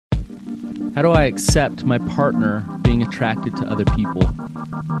How do I accept my partner being attracted to other people?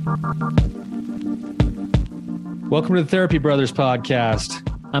 Welcome to the Therapy Brothers podcast.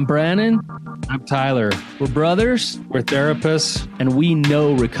 I'm Brandon. I'm Tyler. We're brothers, We're therapists. and we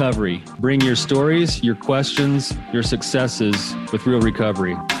know recovery. Bring your stories, your questions, your successes with real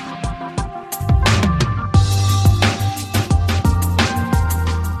recovery.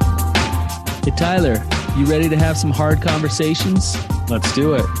 Hey, Tyler, you ready to have some hard conversations? Let's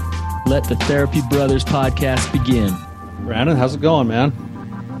do it. Let the Therapy Brothers podcast begin. Brandon, how's it going, man?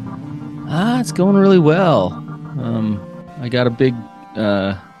 It's going really well. I got a big,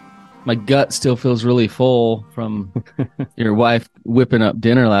 my gut still feels really full from your wife whipping up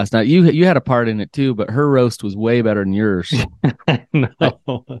dinner last night. You had a part in it too, but her roast was way better than yours.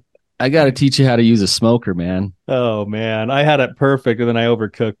 No. I got to teach you how to use a smoker, man. Oh, man. I had it perfect, and then I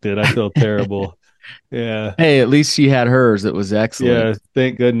overcooked it. I feel terrible. Yeah. Hey, at least she had hers. It was excellent. Yeah.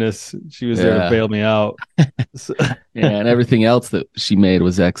 Thank goodness she was there to bail me out. So, Yeah, and everything else that she made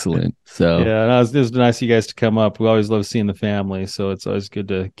was excellent. So yeah. And it was nice of you guys to come up. We always love seeing the family. So it's always good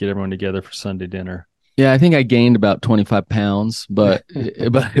to get everyone together for Sunday dinner. yeah, I think I gained about 25 pounds, but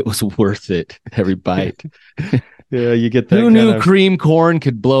it was worth it every bite. Yeah, you get that. Who knew cream corn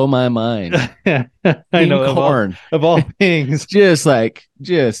could blow my mind? I Cream know, corn. of all things. just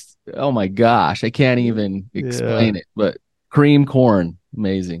oh my gosh, I can't even explain it. But cream corn,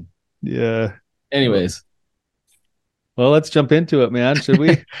 amazing. Yeah. Anyways, Well, let's jump into it, man. Should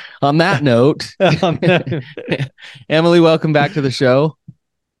we? on that note, Emily, welcome back to the show.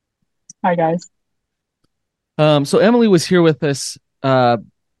 Hi, guys. So Emily was here with us.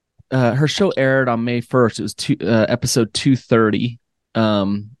 Her show aired on May 1st. It was episode 230.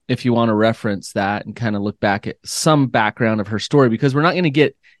 If you want to reference that and kind of look back at some background of her story, because we're not going to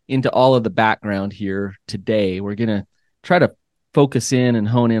get into all of the background here today. We're going to try to focus in and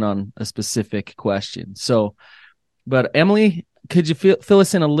hone in on a specific question. So, but Emily, could you fill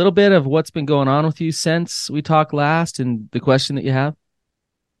us in a little bit of what's been going on with you since we talked last and the question that you have?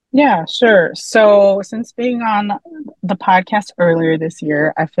 Yeah, sure. So, since being on the podcast earlier this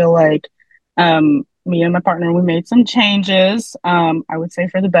year, I feel like me and my partner, we made some changes. I would say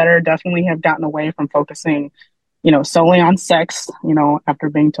for the better, definitely have gotten away from focusing, solely on sex, after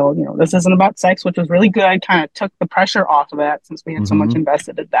being told, this isn't about sex, which was really good, kind of took the pressure off of that since we had so much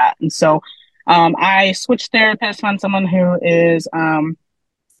invested in that. And so I switched therapists, found someone who is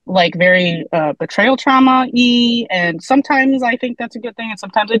like very betrayal trauma-y, and sometimes I think that's a good thing and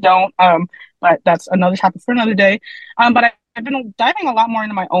sometimes I don't, but that's another topic for another day. But I've been diving a lot more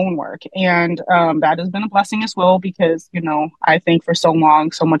into my own work, and that has been a blessing as well, because I think for so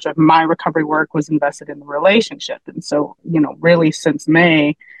long so much of my recovery work was invested in the relationship, and so really since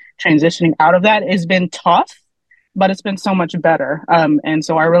May, transitioning out of that has been tough, but it's been so much better. And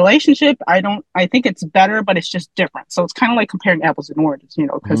so our relationship, I think it's better, but it's just different. So it's kind of like comparing apples and oranges,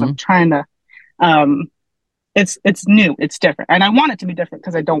 because I'm trying to, it's new, it's different. And I want it to be different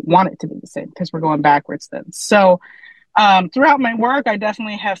because I don't want it to be the same, because we're going backwards then. So throughout my work, I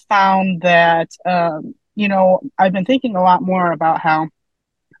definitely have found that, I've been thinking a lot more about how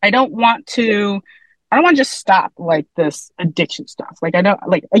I don't want to just stop like this addiction stuff. Like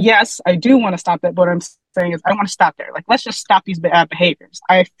yes, I do want to stop that, but what I'm saying is I want to stop there. Like, let's just stop these bad behaviors.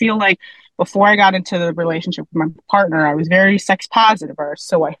 I feel like before I got into the relationship with my partner, I was very sex positive, or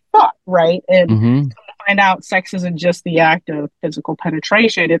so I thought, right? And to find out sex isn't just the act of physical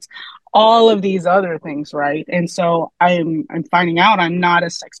penetration, it's all of these other things, right? And so I'm finding out I'm not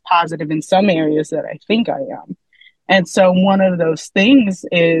as sex positive in some areas that I think I am. And so one of those things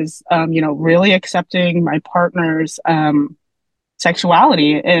is, really accepting my partner's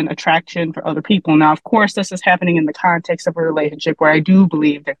sexuality and attraction for other people. Now, of course, this is happening in the context of a relationship where I do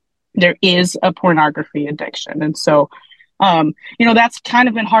believe that there is a pornography addiction. And so, that's kind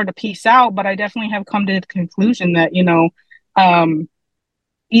of been hard to piece out, but I definitely have come to the conclusion that,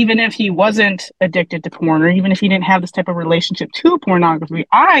 even if he wasn't addicted to porn, or even if he didn't have this type of relationship to pornography,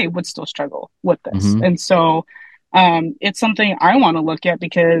 I would still struggle with this. And so, it's something I want to look at,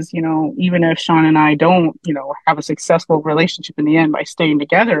 because, even if Sean and I don't, have a successful relationship in the end by staying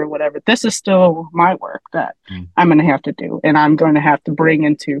together or whatever, this is still my work that I'm going to have to do. And I'm going to have to bring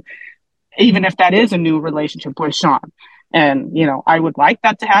into, even if that is a new relationship with Sean. And, I would like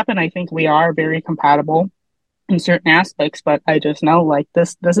that to happen. I think we are very compatible in certain aspects, but I just know, like,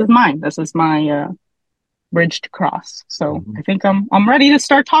 this is mine. This is my bridge to cross. So I think I'm ready to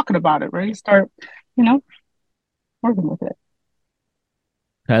start talking about it, ready to start, working with it.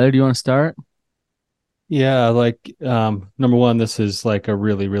 Tyler, do you want to start? Yeah, like number one, this is like a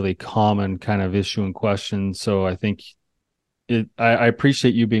really, really common kind of issue and question. So I think I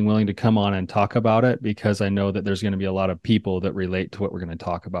appreciate you being willing to come on and talk about it, because I know that there's going to be a lot of people that relate to what we're going to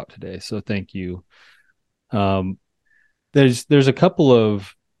talk about today. So thank you. There's a couple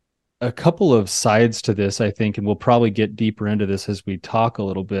of sides to this, I think, and we'll probably get deeper into this as we talk a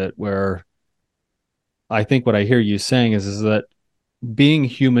little bit, where I think what I hear you saying is that being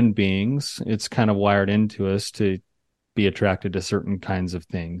human beings, it's kind of wired into us to be attracted to certain kinds of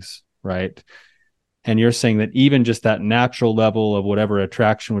things, right? And you're saying that even just that natural level of whatever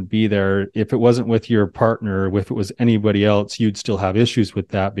attraction would be there, if it wasn't with your partner, if it was anybody else, you'd still have issues with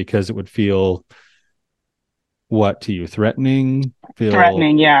that, because it would feel, what to you, threatening?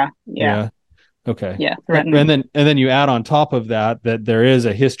 Threatening, yeah. Okay. Yeah, threatening. And then you add on top of that there is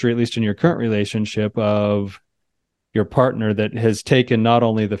a history, at least in your current relationship, of your partner that has taken not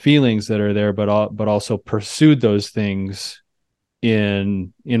only the feelings that are there, but also pursued those things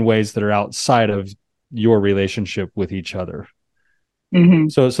in ways that are outside of your relationship with each other. Mm-hmm.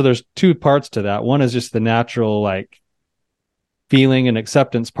 So there's two parts to that. One is just the natural, like, feeling and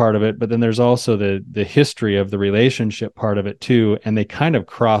acceptance part of it, but then there's also the history of the relationship part of it too, and they kind of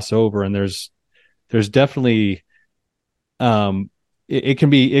cross over. And there's definitely it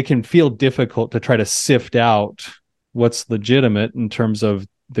can feel difficult to try to sift out what's legitimate in terms of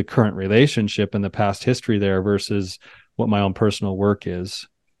the current relationship and the past history there versus what my own personal work is.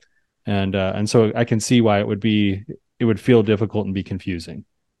 And so I can see why it would feel difficult and be confusing.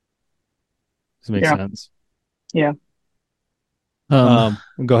 Does it make sense? Yeah. Go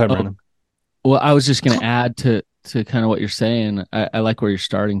ahead, Brandon. Well, I was just going to add to kind of what you're saying. I like where you're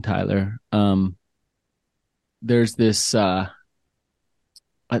starting, Tyler. There's this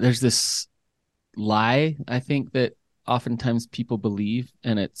lie, I think, that oftentimes people believe,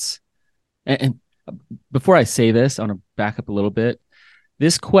 and before I say this, I want to back up a little bit.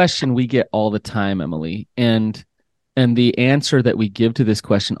 This question we get all the time, Emily, and the answer that we give to this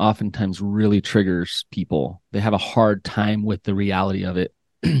question oftentimes really triggers people. They have a hard time with the reality of it.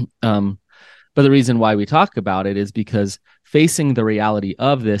 But the reason why we talk about it is because facing the reality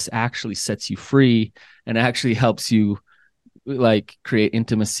of this actually sets you free and actually helps you, like, create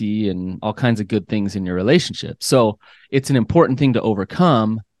intimacy and all kinds of good things in your relationship. So it's an important thing to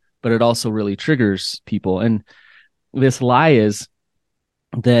overcome, but it also really triggers people. And this lie is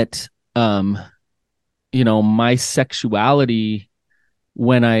that, my sexuality,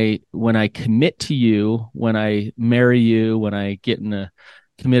 when I commit to you, when I marry you, when I get in a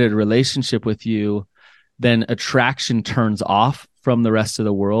committed relationship with you, then attraction turns off from the rest of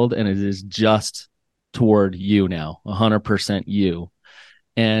the world, and it is just toward you now, 100% you.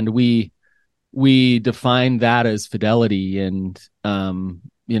 And we define that as fidelity and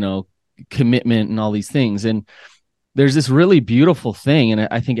commitment and all these things. And there's this really beautiful thing, and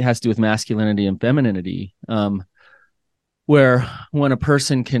I think it has to do with masculinity and femininity, where when a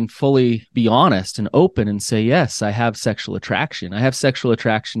person can fully be honest and open and say, yes, I have sexual attraction. I have sexual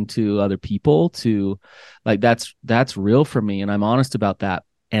attraction to other people, to, like, that's real for me, and I'm honest about that,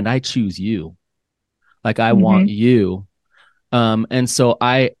 and I choose you. Like, I want you. And so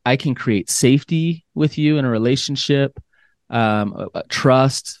I can create safety with you in a relationship.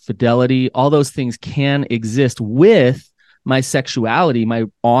 Trust, fidelity, all those things can exist with my sexuality, my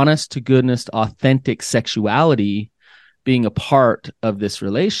honest to goodness, authentic sexuality being a part of this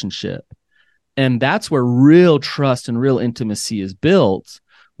relationship. And that's where real trust and real intimacy is built,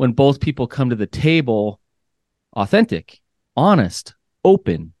 when both people come to the table authentic, honest,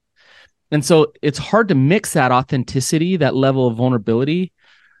 open. And so it's hard to mix that authenticity, that level of vulnerability,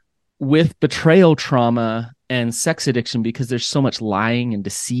 with betrayal trauma and sex addiction, because there's so much lying and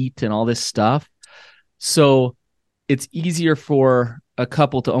deceit and all this stuff. So it's easier for a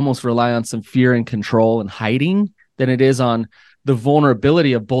couple to almost rely on some fear and control and hiding than it is on the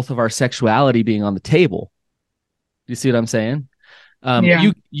vulnerability of both of our sexuality being on the table. You see what I'm saying?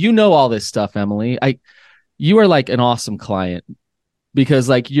 You know all this stuff, Emily. You are like an awesome client, because,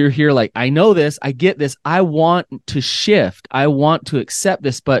 like, you're here like, I know this, I get this, I want to shift, I want to accept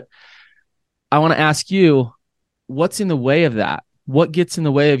this, but I want to ask you, what's in the way of that? What gets in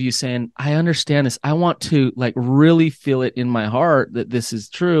the way of you saying, I understand this, I want to, like, really feel it in my heart that this is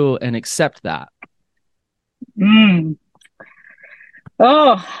true and accept that?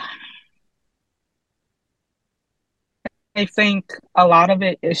 Oh, I think a lot of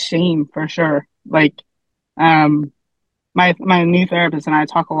it is shame, for sure. Like, my new therapist and I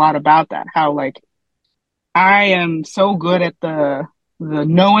talk a lot about that, how, like, I am so good at the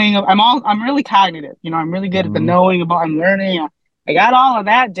knowing of, I'm really cognitive, I'm really good at the knowing about, I'm learning. I got all of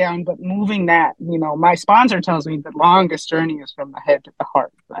that down, but moving that, my sponsor tells me the longest journey is from the head to the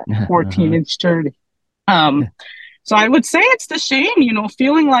heart, that 14-inch journey. So I would say it's the shame,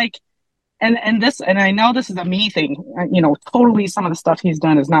 feeling like, and I know this is a me thing, totally some of the stuff he's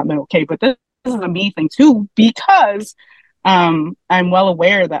done has not been okay, but this is a me thing too, because I'm well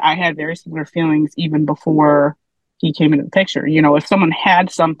aware that I had very similar feelings even before he came into the picture. If someone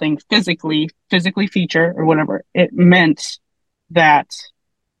had something physically feature or whatever, it meant that,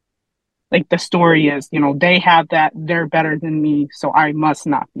 like, the story is, they have that, they're better than me, so I must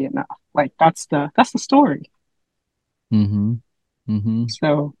not be enough. Like, that's the story. Mm-hmm. Mm-hmm.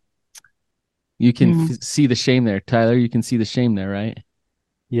 So You can see the shame there, Tyler. You can see the shame there, right?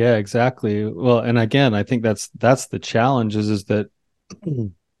 Yeah, exactly. Well, and again, I think that's the challenge is that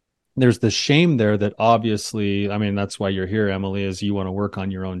there's the shame there that obviously, I mean, that's why you're here, Emily, is you want to work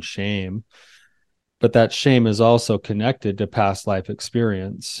on your own shame. But that shame is also connected to past life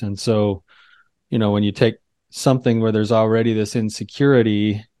experience. And so, when you take something where there's already this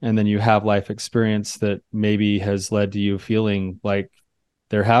insecurity and then you have life experience that maybe has led to you feeling like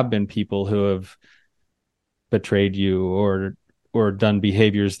there have been people who have betrayed you or done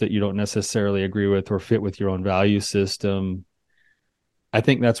behaviors that you don't necessarily agree with or fit with your own value system. I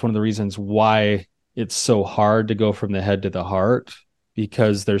think that's one of the reasons why it's so hard to go from the head to the heart,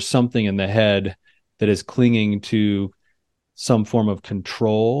 because there's something in the head that is clinging to some form of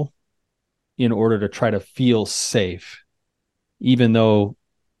control in order to try to feel safe, even though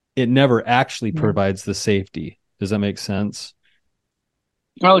it never actually provides the safety. Does that make sense?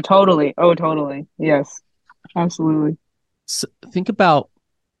 Oh, totally. Oh, totally. Yes, absolutely. So think about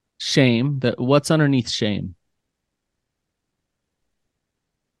shame. That what's underneath shame?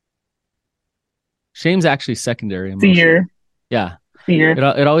 Shame's actually secondary emotion. Fear. Yeah. Fear.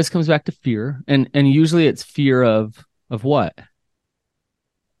 It always comes back to fear, and usually it's fear of what?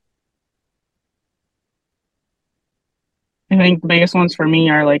 I think the biggest ones for me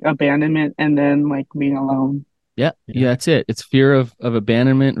are like abandonment and then like being alone. Yeah, that's it. It's fear of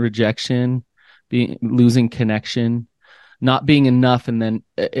abandonment, rejection, losing connection, not being enough, and then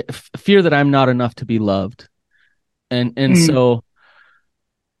fear that I'm not enough to be loved. And so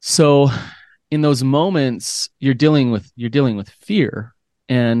in those moments you're dealing with fear.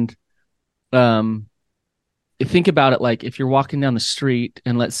 And think about it, like if you're walking down the street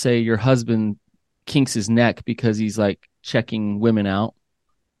and let's say your husband kinks his neck because he's like checking women out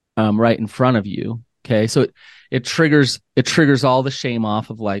right in front of you. Okay, so it triggers all the shame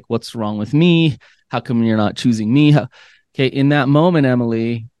off of like, what's wrong with me? How come you're not choosing me? Okay, in that moment,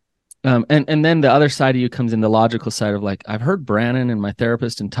 Emily, and then the other side of you comes in, the logical side of like, I've heard Brandon and my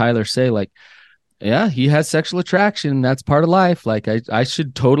therapist and Tyler say like, yeah, he has sexual attraction. That's part of life. Like I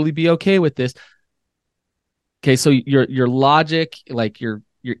should totally be okay with this. Okay, so your logic, like your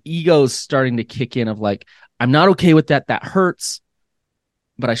ego's starting to kick in of like, I'm not okay with that. That hurts,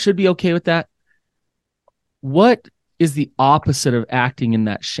 but I should be okay with that. What is the opposite of acting in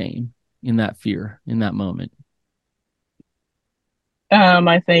that shame, in that fear, in that moment?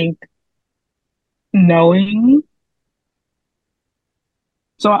 I think knowing.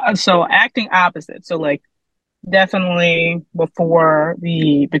 So acting opposite. So like definitely before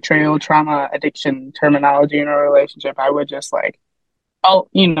the betrayal, trauma, addiction terminology in a relationship, I would just like, oh,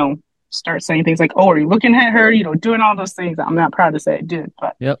 start saying things like, oh, are you looking at her? Doing all those things. I'm not proud to say I did,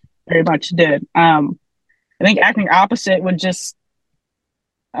 but very much did. I think acting opposite would just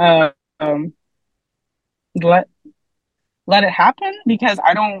uh, um, let it happen, because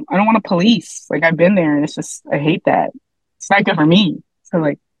I don't want to police. Like, I've been there and it's just, I hate that. It's not good for me. So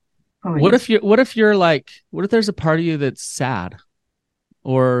like, police. What if you're like, what if there's a part of you that's sad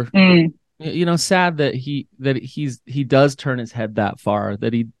or sad that he does turn his head that far,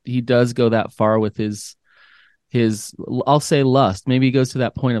 that he does go that far with his I'll say lust. Maybe he goes to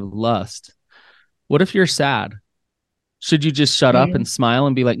that point of lust. What if you're sad? Should you just shut up and smile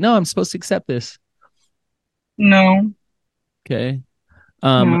and be like, no, I'm supposed to accept this? No. Okay.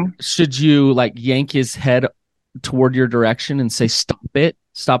 Should you like yank his head toward your direction and say, stop it,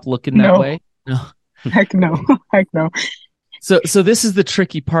 stop looking that way? No. Heck no. Heck no. So this is the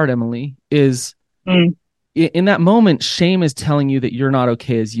tricky part, Emily, is in that moment, shame is telling you that you're not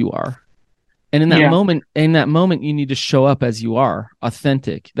okay as you are. And in that moment, you need to show up as you are,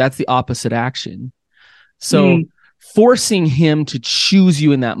 authentic. That's the opposite action. So forcing him to choose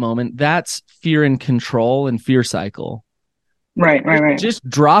you in that moment, that's fear and control and fear cycle. Right. Just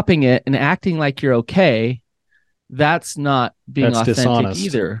dropping it and acting like you're okay, that's not being authentic dishonest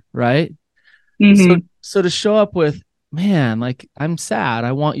either, right? So to show up with, man, like, I'm sad,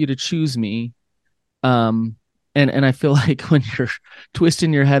 I want you to choose me. And I feel like when you're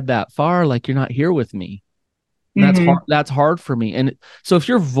twisting your head that far, like, you're not here with me. That's hard for me. And so if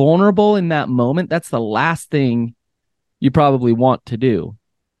you're vulnerable in that moment, that's the last thing you probably want to do.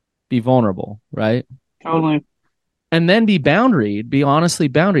 Be vulnerable, right? Totally. And then be boundaried, be honestly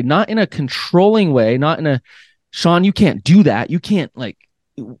boundaried, not in a controlling way, not in a Sean, you can't do that. You can't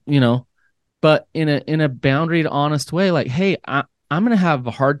but in a boundaried, honest way, like, hey, I'm gonna have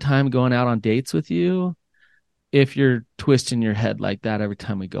a hard time going out on dates with you if you're twisting your head like that every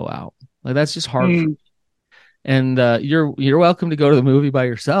time we go out. Like that's just hard for me. And you're welcome to go to the movie by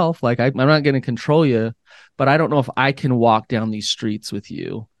yourself. Like I'm not going to control you, but I don't know if I can walk down these streets with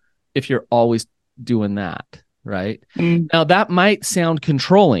you if you're always doing that, right? Now that might sound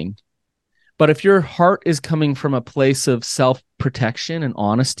controlling, but if your heart is coming from a place of self-protection and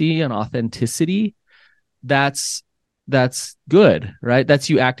honesty and authenticity, that's good, right? That's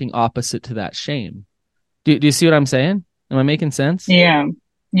you acting opposite to that shame. Do you see what I'm saying? Am I making sense? Yeah.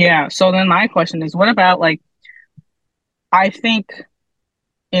 Yeah. So then my question is, what about like, I think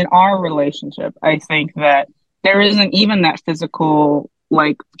in our relationship, I think that there isn't even that physical,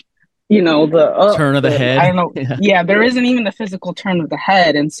 like, the turn of the head. I don't know. Yeah, there isn't even the physical turn of the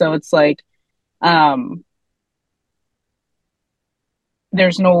head. And so it's like,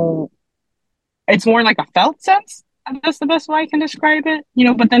 there's no, it's more like a felt sense. That's the best way I can describe it,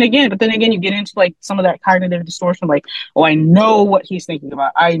 but then again, you get into like some of that cognitive distortion, like, oh, I know what he's thinking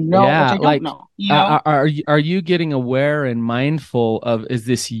about. I know, which I don't know. Are you getting aware and mindful of, is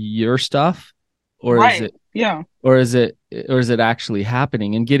this your stuff or right. is it, yeah, or is it actually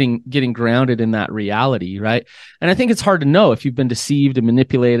happening, and getting grounded in that reality, right? And I think it's hard to know if you've been deceived and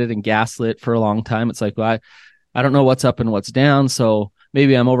manipulated and gaslit for a long time. It's like, well, I don't know what's up and what's down, so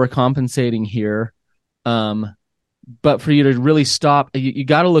maybe I'm overcompensating here. But for you to really stop, you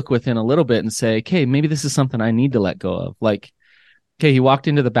got to look within a little bit and say, okay, maybe this is something I need to let go of. Like, okay, he walked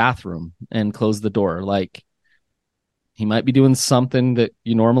into the bathroom and closed the door. Like, he might be doing something that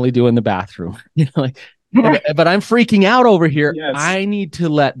you normally do in the bathroom, like, but I'm freaking out over here. Yes. I need to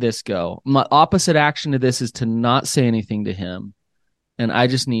let this go. My opposite action to this is to not say anything to him. And I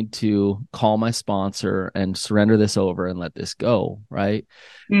just need to call my sponsor and surrender this over and let this go. Right.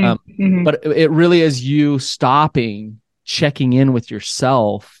 But it really is you stopping, checking in with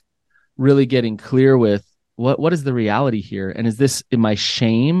yourself, really getting clear with what is the reality here? And is this in my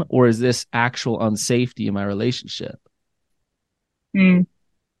shame, or is this actual unsafety in my relationship? And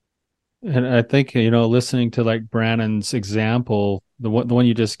I think, listening to like Brannon's example, the one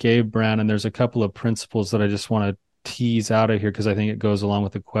you just gave, Brannon, there's a couple of principles that I just want to tease out of here, because I think it goes along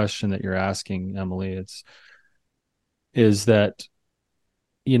with the question that you're asking, Emily. Is that,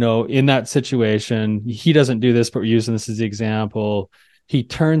 in that situation, he doesn't do this, but we're using this as the example. He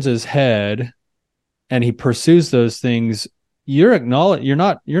turns his head and he pursues those things. You're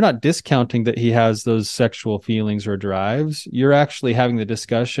not discounting that he has those sexual feelings or drives. You're actually having the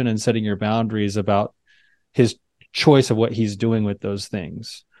discussion and setting your boundaries about his choice of what he's doing with those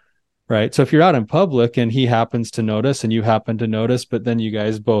things. Right. So if you're out in public and he happens to notice and you happen to notice, but then you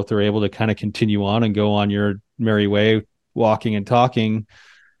guys both are able to kind of continue on and go on your merry way, walking and talking,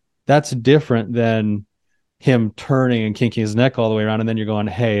 that's different than him turning and kinking his neck all the way around. And then you're going,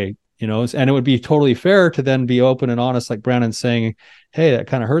 hey, and it would be totally fair to then be open and honest, like Brannon saying, hey, that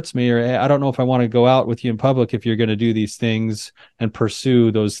kind of hurts me, or hey, I don't know if I want to go out with you in public if you're going to do these things and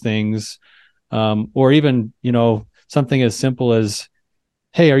pursue those things. Or even, something as simple as,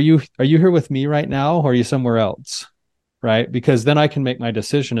 hey, are you here with me right now, or are you somewhere else? Right? Because then I can make my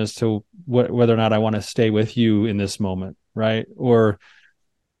decision as to whether or not I want to stay with you in this moment, right? Or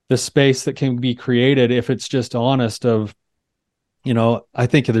the space that can be created if it's just honest of, I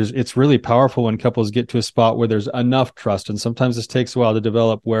think it's really powerful when couples get to a spot where there's enough trust. And sometimes this takes a while to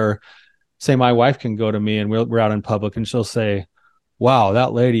develop, where, say, my wife can go to me and we're out in public and she'll say, wow,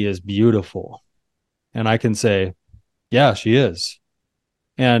 that lady is beautiful. And I can say, yeah, she is.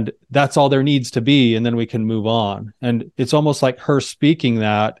 And that's all there needs to be. And then we can move on. And it's almost like her speaking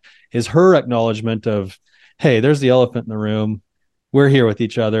that is her acknowledgement of, hey, there's the elephant in the room. We're here with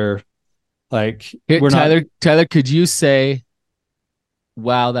each other. Like, we're Tyler, could you say,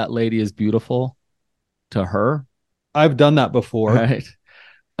 wow, that lady is beautiful to her? I've done that before. Right.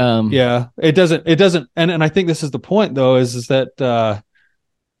 Yeah, it doesn't. And I think this is the point though, is that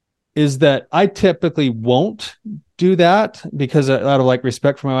I typically won't do that because out of like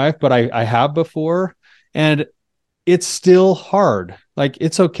respect for my wife, but I have before, and it's still hard. Like,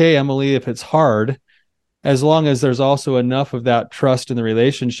 it's okay, Emily, if it's hard, as long as there's also enough of that trust in the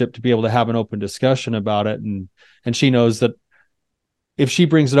relationship to be able to have an open discussion about it. And she knows that if she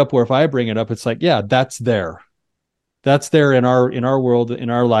brings it up, or if I bring it up, it's like, yeah, that's there in our world, in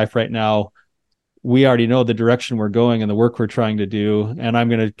our life right now. We already know the direction we're going and the work we're trying to do. And I'm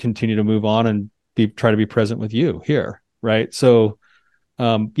going to continue to move on and try to be present with you here. right? So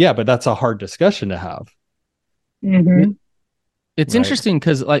yeah, but that's a hard discussion to have. Mm-hmm. It's Right. interesting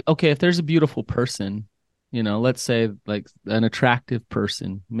because, like, okay, if there's a beautiful person, let's say like an attractive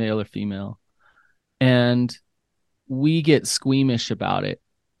person, male or female, and we get squeamish about it.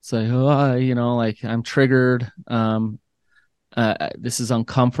 It's like, oh, like I'm triggered. This is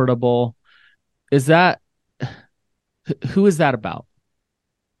uncomfortable. Is that who is that about?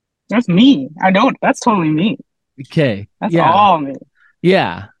 That's me. I don't. That's totally me. Okay, That's yeah, all me.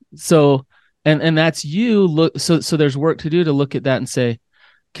 yeah. So, and that's you. Look, so there's work to do to look at that and say,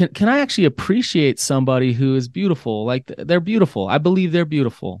 can I actually appreciate somebody who is beautiful? Like they're beautiful. I believe they're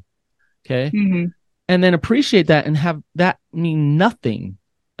beautiful. Okay, Mm-hmm. and then appreciate that and have that mean nothing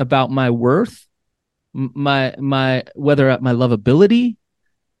about my worth, my whether my lovability,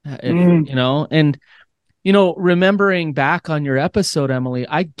 if Mm. and remembering back on your episode, Emily,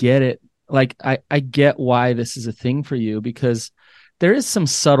 I get it. Like I get why this is a thing for you, because there is some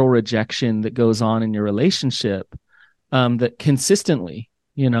subtle rejection that goes on in your relationship, that consistently,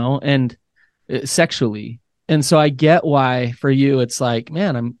 and sexually. And so I get why for you it's like,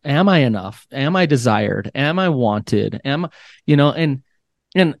 man, am I enough? Am I desired? Am I wanted? And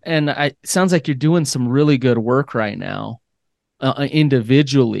I sounds like you're doing some really good work right now,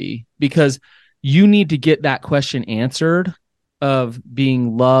 individually, because you need to get that question answered of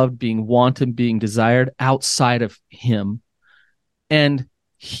being loved, being wanted, being desired outside of him. And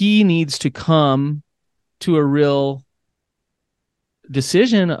he needs to come to a real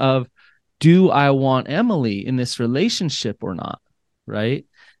decision of, do I want Emily in this relationship or not? Right.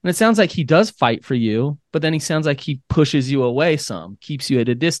 And it sounds like he does fight for you, but then he sounds like he pushes you away some, keeps you at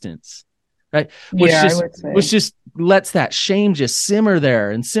a distance. Right. Which Yeah, I just would say. which just lets that shame just simmer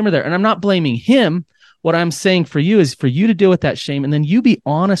there and simmer there. And I'm not blaming him. What I'm saying for you is for you to deal with that shame, and then you be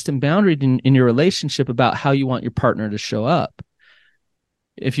honest and boundaried in your relationship about how you want your partner to show up.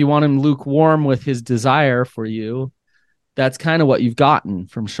 If you want him lukewarm with his desire for you, that's kind of what you've gotten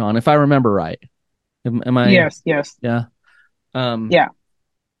from Sean, if I remember right. Am I? Yes. Yeah. Yeah.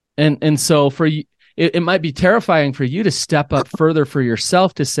 And so for you, it might be terrifying for you to step up further for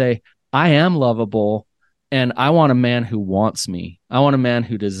yourself to say, I am lovable, and I want a man who wants me. I want a man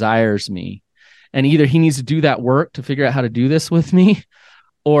who desires me. And either he needs to do that work to figure out how to do this with me,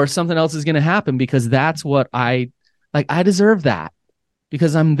 or something else is going to happen, because that's what I like. I deserve that,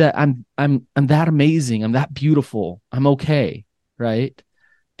 because I'm that amazing. I'm that beautiful. I'm okay. Right.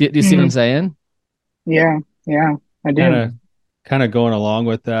 Do you see what I'm saying? Yeah. I do. Kind of going along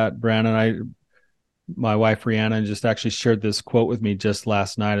with that, Brandon, my wife Rhiannon just actually shared this quote with me just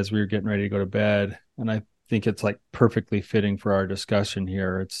last night as we were getting ready to go to bed, and I think it's like perfectly fitting for our discussion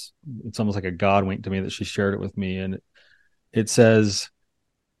here. It's almost like a God wink to me that she shared it with me, and it says,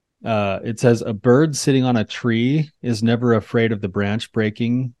 a bird sitting on a tree is never afraid of the branch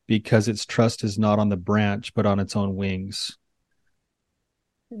breaking because its trust is not on the branch but on its own wings.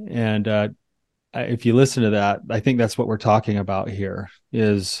 And if you listen to that, I think that's what we're talking about here,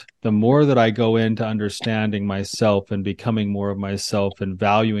 is the more that I go into understanding myself and becoming more of myself and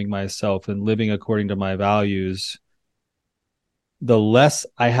valuing myself and living according to my values, the less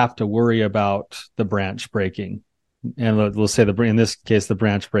I have to worry about the branch breaking. And we'll say in this case, the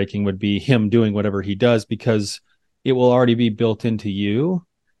branch breaking would be him doing whatever he does, because it will already be built into you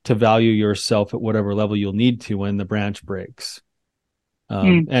to value yourself at whatever level you'll need to when the branch breaks.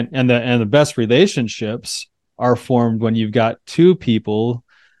 And the best relationships are formed when you've got two people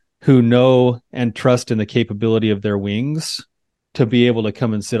who know and trust in the capability of their wings to be able to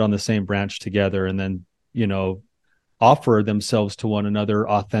come and sit on the same branch together, and then, offer themselves to one another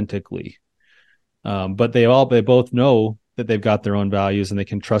authentically. But they both know that they've got their own values, and they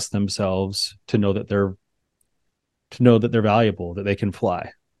can trust themselves to know that they're valuable, that they can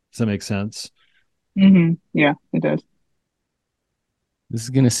fly. Does that make sense? Mm-hmm. Yeah, it does. This is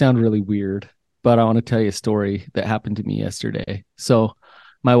going to sound really weird, but I want to tell you a story that happened to me yesterday. So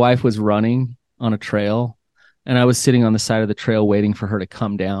my wife was running on a trail, and I was sitting on the side of the trail waiting for her to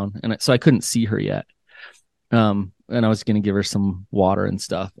come down. And so I couldn't see her yet. And I was going to give her some water and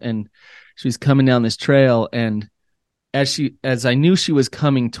stuff. And she was coming down this trail. And as I knew she was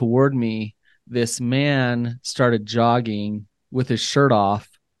coming toward me, this man started jogging with his shirt off.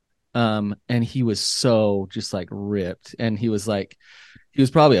 And he was so just like ripped. And he was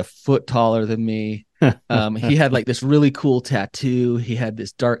probably a foot taller than me. He had like this really cool tattoo. He had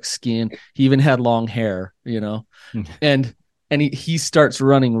this dark skin. He even had long hair, and he starts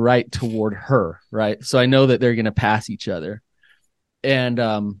running right toward her. Right. So I know that they're going to pass each other. And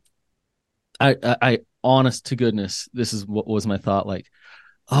I honest to goodness, this is what was my thought. Like,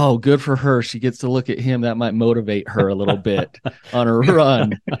 oh, good for her. She gets to look at him. That might motivate her a little bit on her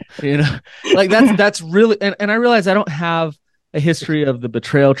run. You know, like that's really, and I realize I don't have a history of the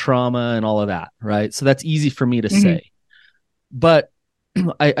betrayal trauma and all of that, right? So that's easy for me to Mhm. say. But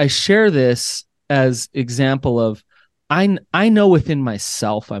I share this as example of I know within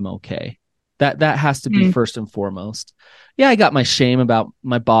myself I'm okay. That has to be Mm. first and foremost. Yeah, I got my shame about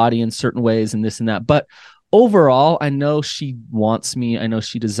my body in certain ways and this and that, but overall, I know she wants me. I know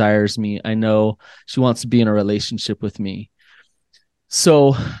she desires me. I know she wants to be in a relationship with me.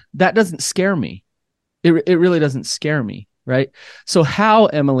 So that doesn't scare me. It really doesn't scare me, right? So how,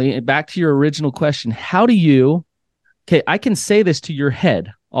 Emily, back to your original question, how do you, okay, I can say this to your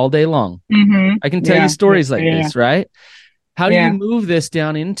head all day long. Mhm. I can tell you Yeah. stories like Yeah. this, right? How do you Yeah. move this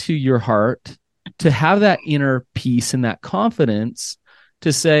down into your heart to have that inner peace and that confidence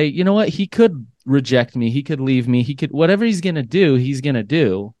to say, you know what, he could reject me, he could leave me, he could, whatever he's going to do, he's going to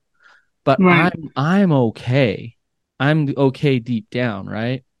do, but Right. I'm okay. I'm okay deep down,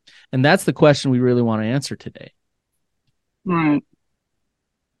 right? And that's the question we really want to answer today. Right.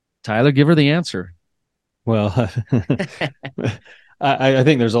 Tyler, give her the answer. Well, I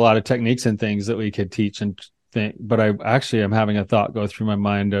think there's a lot of techniques and things that we could teach and think, but I actually am having a thought go through my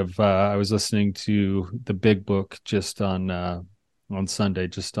mind of I was listening to the Big Book just on Sunday,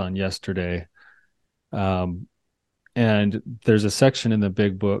 just on yesterday, and there's a section in the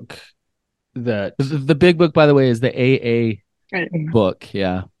Big Book that The big book, by the way, is the AA Right. book.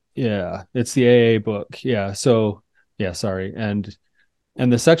 Yeah. yeah, it's the AA book. Yeah, so yeah, sorry, and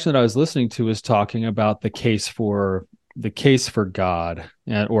the section that I was listening to was talking about the case for God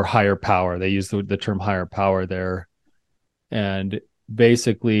or higher power. They use the term higher power there. And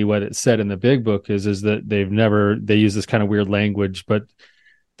basically what it said in the Big Book is that they use this kind of weird language, but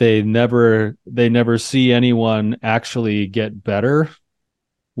they never see anyone actually get better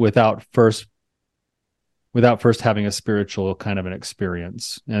without first having a spiritual kind of an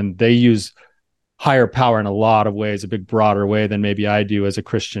experience. And they use higher power in a lot of ways, a big broader way than maybe I do as a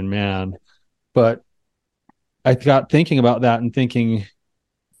Christian man. But I got thinking about that and thinking,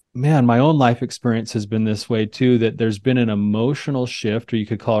 man, my own life experience has been this way too, that there's been an emotional shift, or you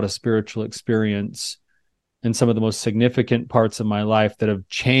could call it a spiritual experience, in some of the most significant parts of my life that have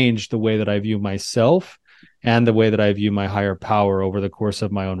changed the way that I view myself and the way that I view my higher power over the course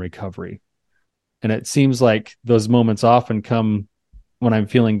of my own recovery. And it seems like those moments often come when I'm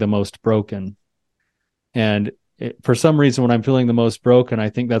feeling the most broken. And for some reason, when I'm feeling the most broken, I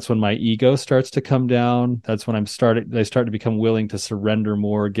think that's when my ego starts to come down. That's when I start to become willing to surrender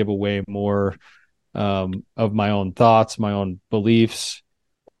more, give away more of my own thoughts, my own beliefs.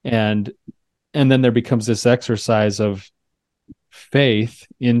 And then there becomes this exercise of faith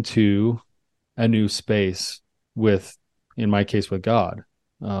into a new space with, in my case, with God.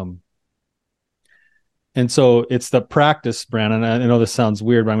 And so it's the practice, Brandon. I know this sounds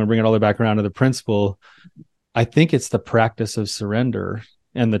weird, but I'm going to bring it all the way back around to the principle. I think it's the practice of surrender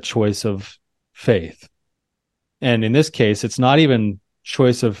and the choice of faith. And in this case, it's not even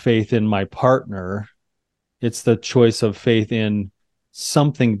choice of faith in my partner. It's the choice of faith in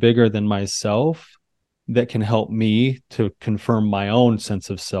something bigger than myself that can help me to confirm my own sense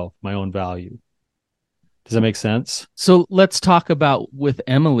of self, my own value. Does that make sense? So let's talk about with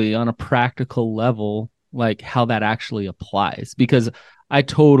Emily on a practical level, like how that actually applies, because I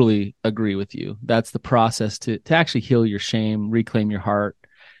totally agree with you. That's the process to actually heal your shame, reclaim your heart,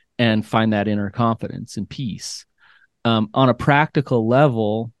 and find that inner confidence and peace. On a practical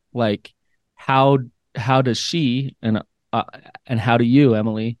level, like how how does she and how do you,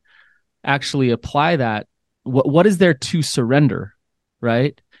 Emily, actually apply that? What is there to surrender,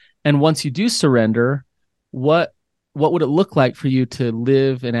 right? And once you do surrender, what what would it look like for you to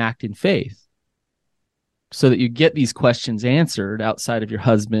live and act in faith so that you get these questions answered outside of your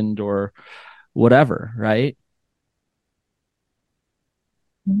husband or whatever, right?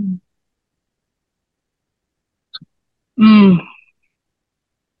 Mm.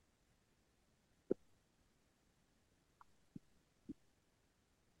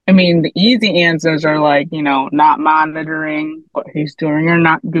 I mean, the easy answers are like, not monitoring what he's doing or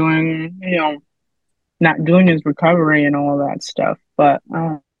not doing, not doing his recovery and all that stuff. But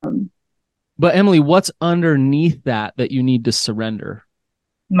But Emily, what's underneath that you need to surrender?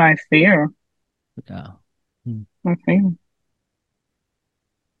 my fear, Yeah. my fear,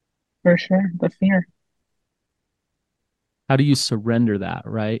 for sure, the fear. How do you surrender that,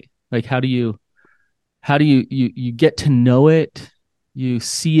 right? Like how do you get to know it, you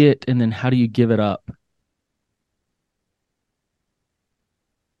see it, and then how do you give it up?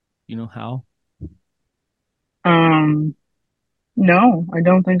 You know how? Um, No, I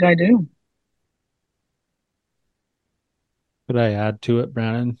don't think I do. Could I add to it,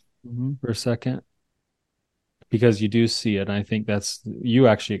 Brandon, Mm-hmm. for a second? Because you do see it. And I think you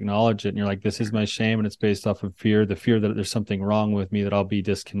actually acknowledge it. And you're like, this is my shame. And it's based off of fear, the fear that there's something wrong with me, that I'll be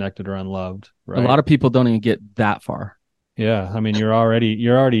disconnected or unloved. Right. A lot of people don't even get that far. Yeah. I mean, you're already,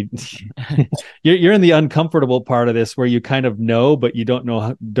 you're in the uncomfortable part of this where you kind of know, but you don't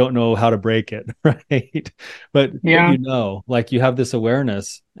know how to break it. Right. But Yeah. like you have this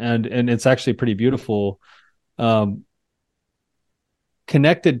awareness, and it's actually pretty beautiful,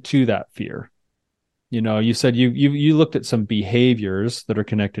 connected to that fear. You said you looked at some behaviors that are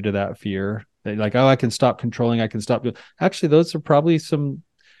connected to that fear. That like, oh, I can stop controlling. I can stop. Actually, those are probably some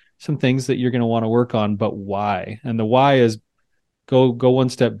things that you're going to want to work on. But why? And the why is go one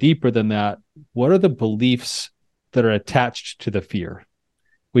step deeper than that. What are the beliefs that are attached to the fear?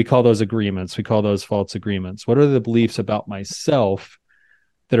 We call those agreements. We call those false agreements. What are the beliefs about myself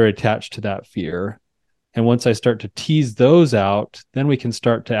that are attached to that fear? And once I start to tease those out, then we can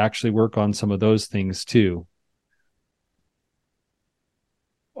start to actually work on some of those things too.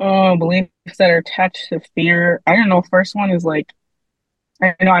 Oh, beliefs that are attached to fear. I don't know. First one is like,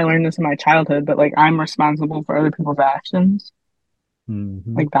 I know I learned this in my childhood, but like I'm responsible for other people's actions.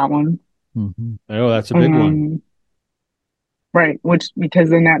 Mm-hmm. Like that one. Mm-hmm. Oh, that's a big one. Right. Because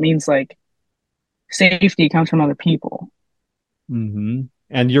then that means like safety comes from other people. Mm-hmm.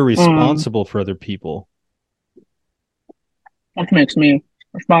 And you're responsible for other people. Which makes me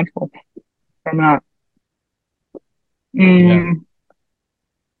responsible for that. Yeah.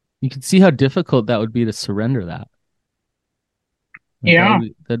 You can see how difficult that would be to surrender that. Like yeah.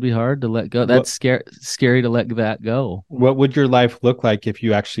 That'd be hard to let go. That's scary to let that go. What would your life look like if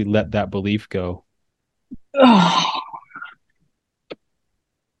you actually let that belief go?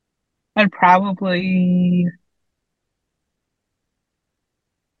 I'd probably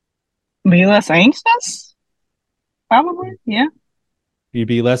be less anxious. Probably, yeah. You'd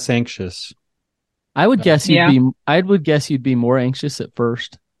be less anxious. I would guess you'd be more anxious at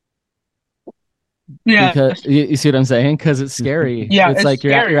first. Yeah. Because you see what I'm saying? Because it's scary. Yeah. It's like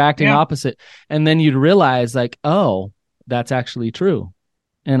you're acting opposite. And then you'd realize like, oh, that's actually true.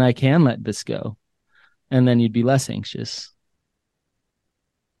 And I can let this go. And then you'd be less anxious.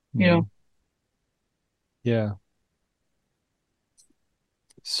 Yeah. Yeah.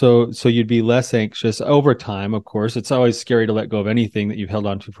 So you'd be less anxious over time, of course. It's always scary to let go of anything that you've held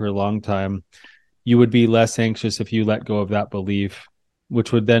on to for a long time. You would be less anxious if you let go of that belief,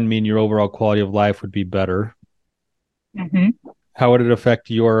 which would then mean your overall quality of life would be better. Mm-hmm. How would it affect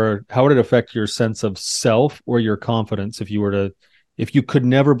your sense of self or your confidence if you could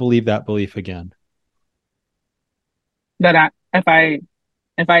never believe that belief again? That if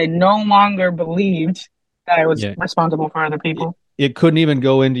I no longer believed that I was responsible for other people. It couldn't even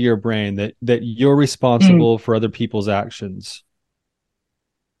go into your brain that you're responsible for other people's actions.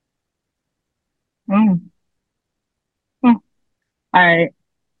 I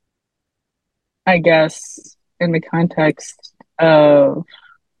guess in the context of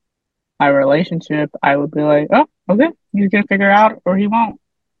my relationship, I would be like, oh, okay, he's gonna figure it out or he won't.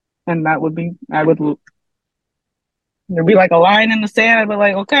 And there'd be like a line in the sand. I'd be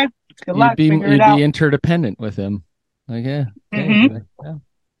like, okay, good luck. You'd be interdependent with him. Like, yeah. Mm-hmm.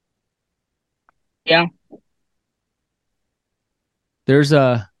 Yeah. There's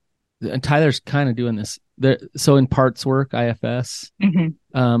and Tyler's kind of doing this. So in parts work, IFS,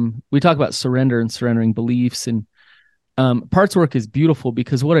 we talk about surrender and surrendering beliefs, and parts work is beautiful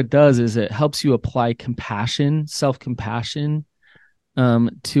because what it does is it helps you apply compassion, self-compassion,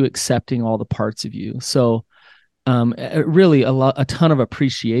 to accepting all the parts of you. So really a ton of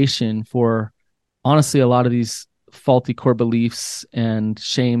appreciation for honestly a lot of these faulty core beliefs and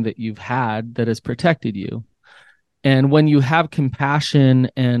shame that you've had that has protected you. And when you have compassion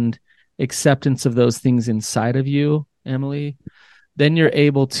and acceptance of those things inside of you, Emily, then you're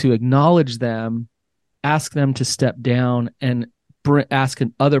able to acknowledge them, ask them to step down, and ask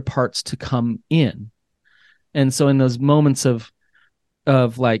other parts to come in. And so in those moments of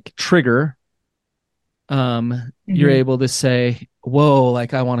like trigger, you're able to say, whoa,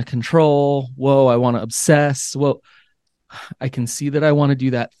 like I want to control. Whoa, I want to obsess. Whoa, I can see that I want to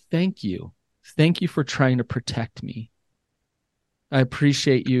do that. Thank you. Thank you for trying to protect me. I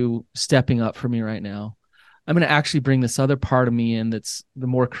appreciate you stepping up for me right now. I'm going to actually bring this other part of me in that's the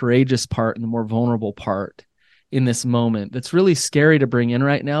more courageous part and the more vulnerable part in this moment. That's really scary to bring in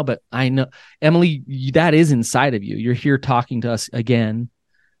right now, but I know, Emily, that is inside of you. You're here talking to us again.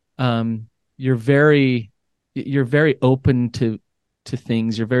 You're very open to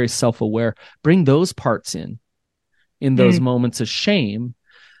things. You're very self-aware. Bring those parts in in those moments of shame,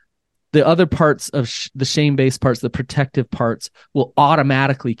 the other parts of the shame-based parts, the protective parts, will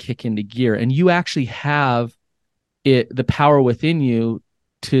automatically kick into gear. And you actually have the power within you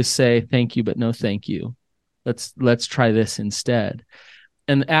to say, thank you, but no thank you. Let's try this instead.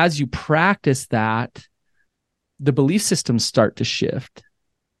 And as you practice that, the belief systems start to shift.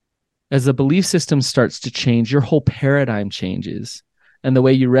 As the belief system starts to change, your whole paradigm changes. And the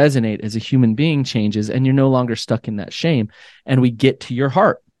way you resonate as a human being changes, and you're no longer stuck in that shame. And we get to your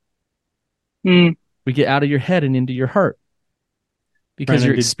heart. We get out of your head and into your heart because Brandon,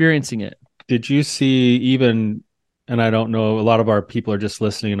 you're experiencing it. Did you see even, and I don't know, a lot of our people are just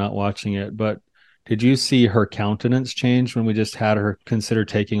listening and not watching it, but did you see her countenance change when we just had her consider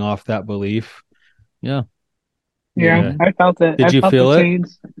taking off that belief? Yeah. Yeah, I felt it. Did you feel it? Change.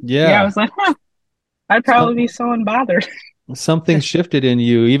 Yeah. I was like, I'd probably be so unbothered. Something shifted in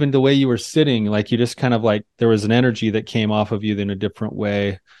you, even the way you were sitting, like you just kind of like, there was an energy that came off of you in a different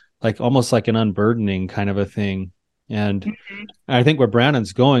way, like almost like an unburdening kind of a thing. And I think where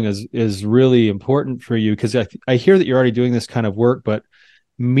Brandon's going is really important for you, because I hear that you're already doing this kind of work, but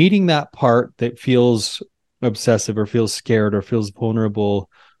meeting that part that feels obsessive or feels scared or feels vulnerable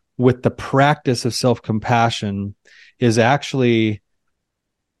with the practice of self-compassion is actually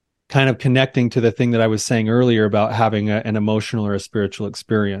kind of connecting to the thing that I was saying earlier about having an emotional or a spiritual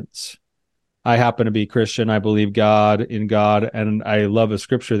experience. I happen to be Christian. I believe in God, and I love a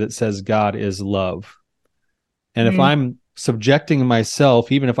scripture that says God is love. And if I'm subjecting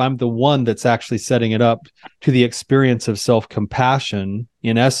myself, even if I'm the one that's actually setting it up, to the experience of self-compassion,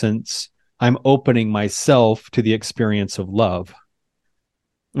 in essence, I'm opening myself to the experience of love.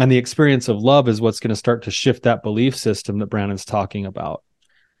 And the experience of love is what's going to start to shift that belief system that Brandon's talking about.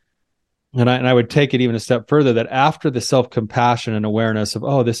 And I would take it even a step further, that after the self-compassion and awareness of,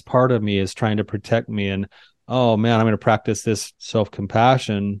 oh, this part of me is trying to protect me, and, oh man, I'm going to practice this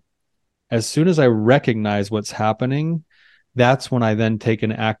self-compassion. As soon as I recognize what's happening, that's when I then take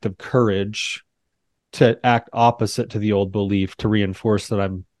an act of courage to act opposite to the old belief, to reinforce that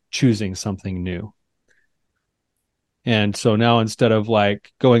I'm choosing something new. And so now, instead of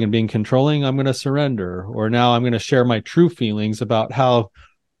like going and being controlling, I'm going to surrender. Or now I'm going to share my true feelings about how,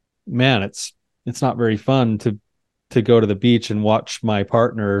 man, it's not very fun to go to the beach and watch my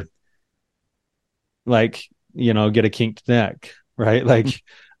partner, like, get a kinked neck, right? Like,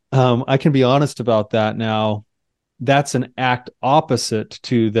 I can be honest about that now. That's an act opposite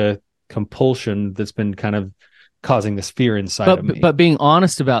to the compulsion that's been kind of causing this fear inside of me. But being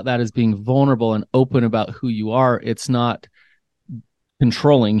honest about that is being vulnerable and open about who you are. It's not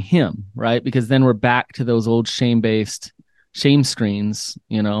controlling him, right? Because then we're back to those old shame-based shame screens,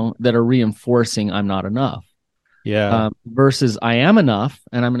 that are reinforcing I'm not enough. Yeah. Versus I am enough,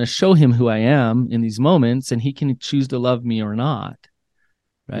 and I'm going to show him who I am in these moments, and he can choose to love me or not.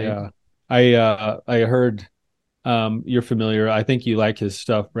 Right. Yeah. I heard, you're familiar. I think you like his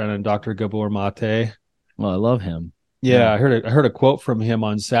stuff, Brennan, Dr. Gabor Mate. Well, I love him. Yeah. I heard a quote from him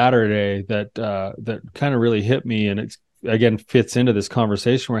on Saturday that kind of really hit me. And it again fits into this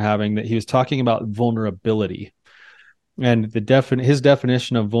conversation we're having, that he was talking about vulnerability. And his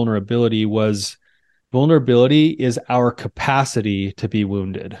definition of vulnerability was, vulnerability is our capacity to be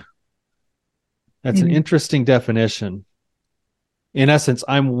wounded. That's an interesting definition. In essence,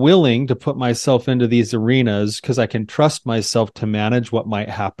 I'm willing to put myself into these arenas because I can trust myself to manage what might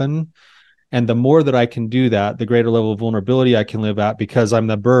happen. And the more that I can do that, the greater level of vulnerability I can live at, because I'm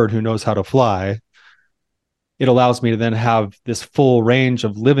the bird who knows how to fly. It allows me to then have this full range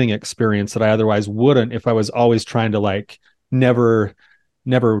of living experience that I otherwise wouldn't if I was always trying to like never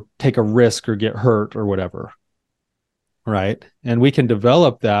take a risk or get hurt or whatever. Right. And we can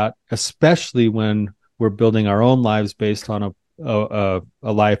develop that, especially when we're building our own lives based on a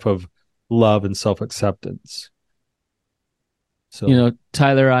life of love and self-acceptance. So,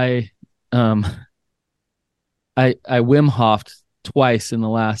 Tyler, I Wim Hofed twice in the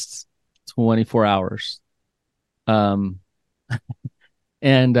last 24 hours. And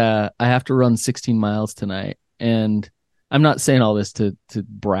I have to run 16 miles tonight, and I'm not saying all this to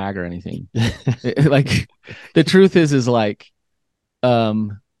brag or anything. Like, the truth is like,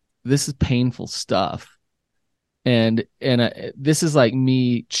 this is painful stuff. And this is like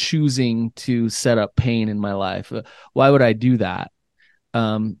me choosing to set up pain in my life. Why would I do that?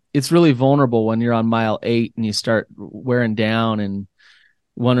 It's really vulnerable when you're on mile 8 and you start wearing down and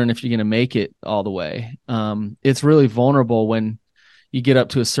wondering if you're going to make it all the way. It's really vulnerable when you get up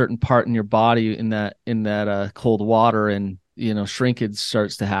to a certain part in your body in that cold water, and shrinkage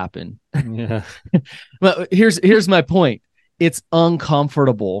starts to happen. Yeah. But here's my point. It's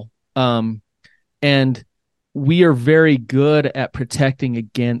uncomfortable. And we are very good at protecting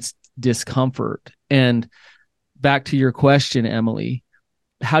against discomfort. And back to your question, Emily,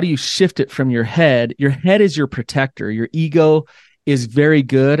 how do you shift it from your head? Your head is your protector. Your ego is very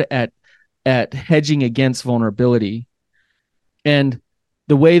good at hedging against vulnerability. And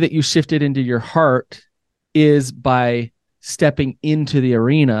the way that you shift it into your heart is by stepping into the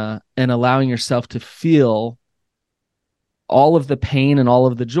arena and allowing yourself to feel all of the pain and all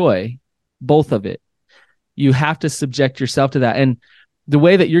of the joy, both of it. You have to subject yourself to that. And the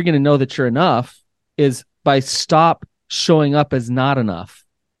way that you're going to know that you're enough is by stop showing up as not enough.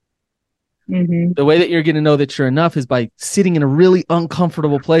 Mm-hmm. The way that you're going to know that you're enough is by sitting in a really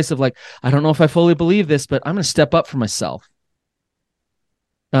uncomfortable place of like, I don't know if I fully believe this, but I'm going to step up for myself.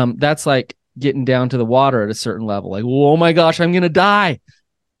 That's like getting down to the water at a certain level. Like, oh my gosh, I'm going to die.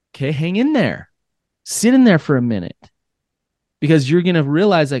 Okay, hang in there. Sit in there for a minute. Because you're going to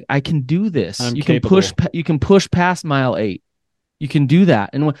realize, like, I can do this. You can push past mile 8. You can do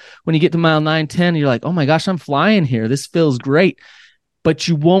that. And when you get to mile 9, 10, you're like, oh my gosh, I'm flying here. This feels great. But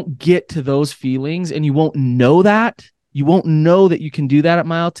you won't get to those feelings, and you won't know that. You won't know that you can do that at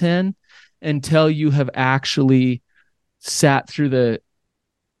mile 10 until you have actually sat through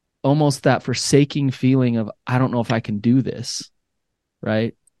almost that forsaking feeling of, I don't know if I can do this.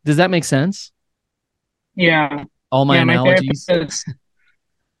 Right? Does that make sense? Yeah. All my analogies.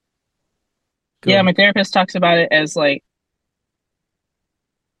 My therapist talks about it as like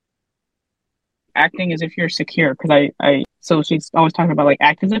acting as if you're secure. Because so she's always talking about like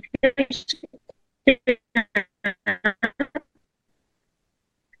act as if you're secure.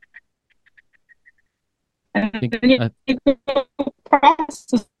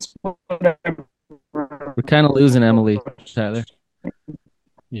 We're kind of losing Emily, Tyler.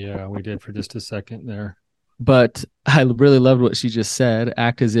 Yeah, we did for just a second there. But I really loved what she just said.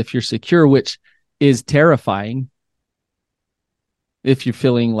 Act as if you're secure, which is terrifying if you're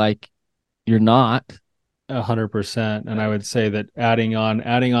feeling like you're not. 100%. And I would say that adding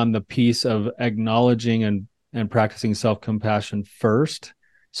on the piece of acknowledging and practicing self-compassion first,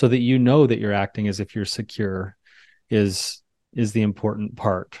 so that you know that you're acting as if you're secure, is the important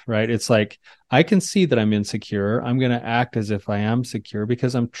part, right? It's like, I can see that I'm insecure. I'm going to act as if I am secure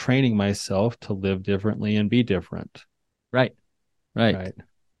because I'm training myself to live differently and be different. Right.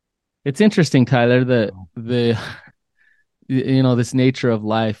 It's interesting, Tyler, the this nature of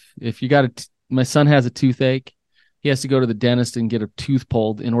life. If you got my son has a toothache, he has to go to the dentist and get a tooth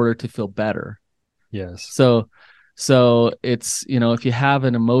pulled in order to feel better. Yes. So it's, if you have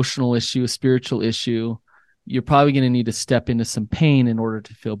an emotional issue, a spiritual issue, you're probably going to need to step into some pain in order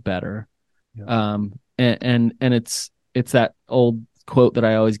to feel better. Yeah. And it's that old quote that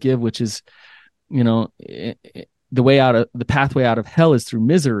I always give, which is, the pathway out of hell is through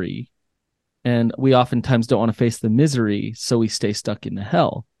misery. And we oftentimes don't want to face the misery, so we stay stuck in the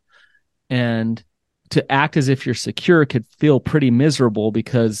hell. And to act as if you're secure could feel pretty miserable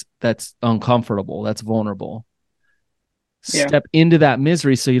because that's uncomfortable. That's vulnerable. Yeah. Step into that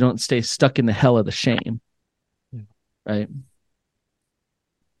misery so you don't stay stuck in the hell of the shame. Yeah. Right.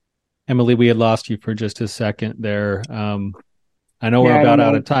 Emily, we had lost you for just a second there. I know we're about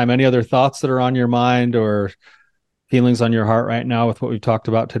out of time. Any other thoughts that are on your mind or feelings on your heart right now with what we've talked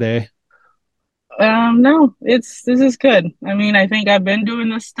about today? No, this is good. I mean, I think I've been doing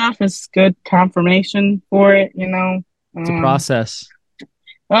this stuff. It's good confirmation for it, It's a process.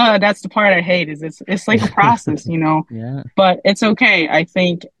 That's the part I hate is it's like a process, Yeah. But it's okay. I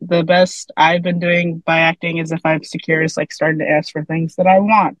think the best I've been doing by acting as if I'm secure is like starting to ask for things that I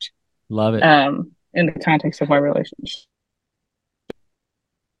want. Love it. In the context of my relationship.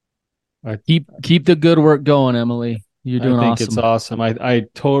 Keep the good work going, Emily. You're doing awesome. I think it's awesome. I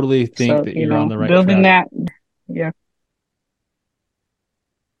totally think that you're on the right building track. Yeah.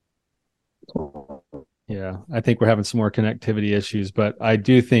 Yeah, I think we're having some more connectivity issues, but I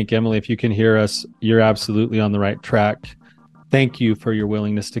do think, Emily, if you can hear us, you're absolutely on the right track. Thank you for your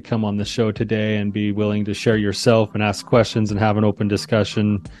willingness to come on the show today and be willing to share yourself and ask questions and have an open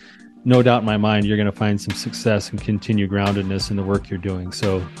discussion. No doubt in my mind, you're going to find some success and continue groundedness in the work you're doing.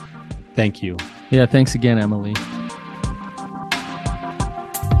 So thank you. Yeah, thanks again, Emily.